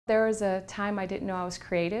There was a time I didn't know I was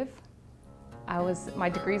creative. My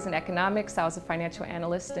degree's in economics. I was a financial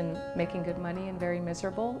analyst and making good money and very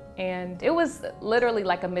miserable. And it was literally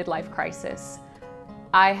like a midlife crisis.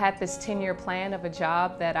 I had this 10-year plan of a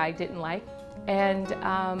job that I didn't like. And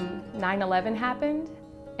 9/11 happened,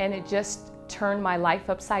 and it just turned my life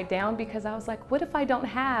upside down because I was like, what if I don't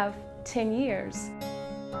have 10 years?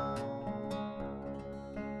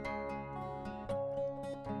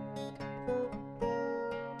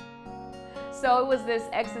 So it was this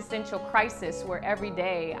existential crisis where every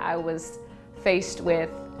day I was faced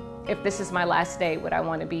with, if this is my last day, would I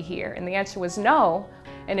want to be here? And the answer was no.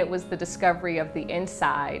 And it was the discovery of the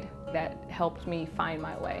inside that helped me find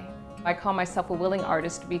my way. I call myself a willing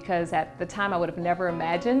artist because at the time I would have never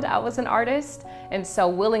imagined I was an artist. And so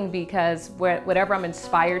willing because whatever I'm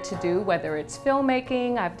inspired to do, whether it's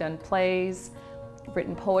filmmaking, I've done plays,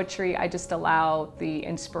 written poetry, I just allow the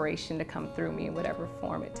inspiration to come through me in whatever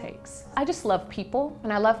form it takes. I just love people,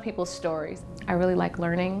 and I love people's stories. I really like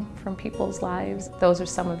learning from people's lives. Those are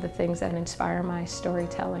some of the things that inspire my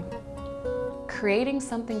storytelling. Creating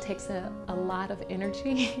something takes a lot of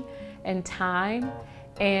energy and time,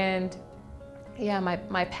 and yeah,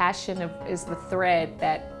 my passion is the thread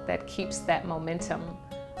that keeps that momentum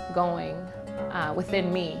going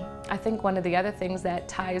within me. I think one of the other things that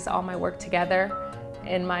ties all my work together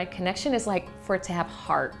and my connection is like for it to have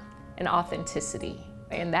heart and authenticity.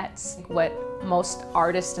 And that's what most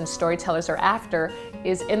artists and storytellers are after,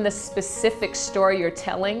 is in the specific story you're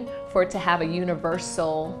telling for it to have a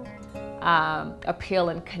universal appeal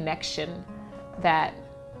and connection that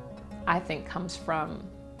I think comes from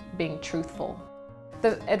being truthful.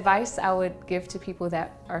 The advice I would give to people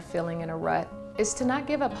that are feeling in a rut is to not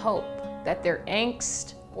give up hope, that their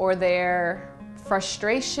angst or their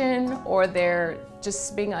frustration or their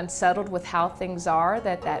just being unsettled with how things are,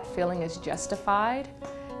 that feeling is justified,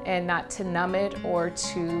 and not to numb it or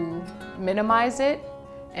to minimize it,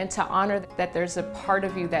 and to honor that there's a part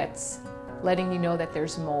of you that's letting you know that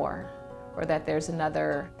there's more, or that there's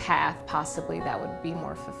another path possibly that would be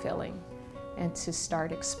more fulfilling, and to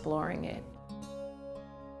start exploring it.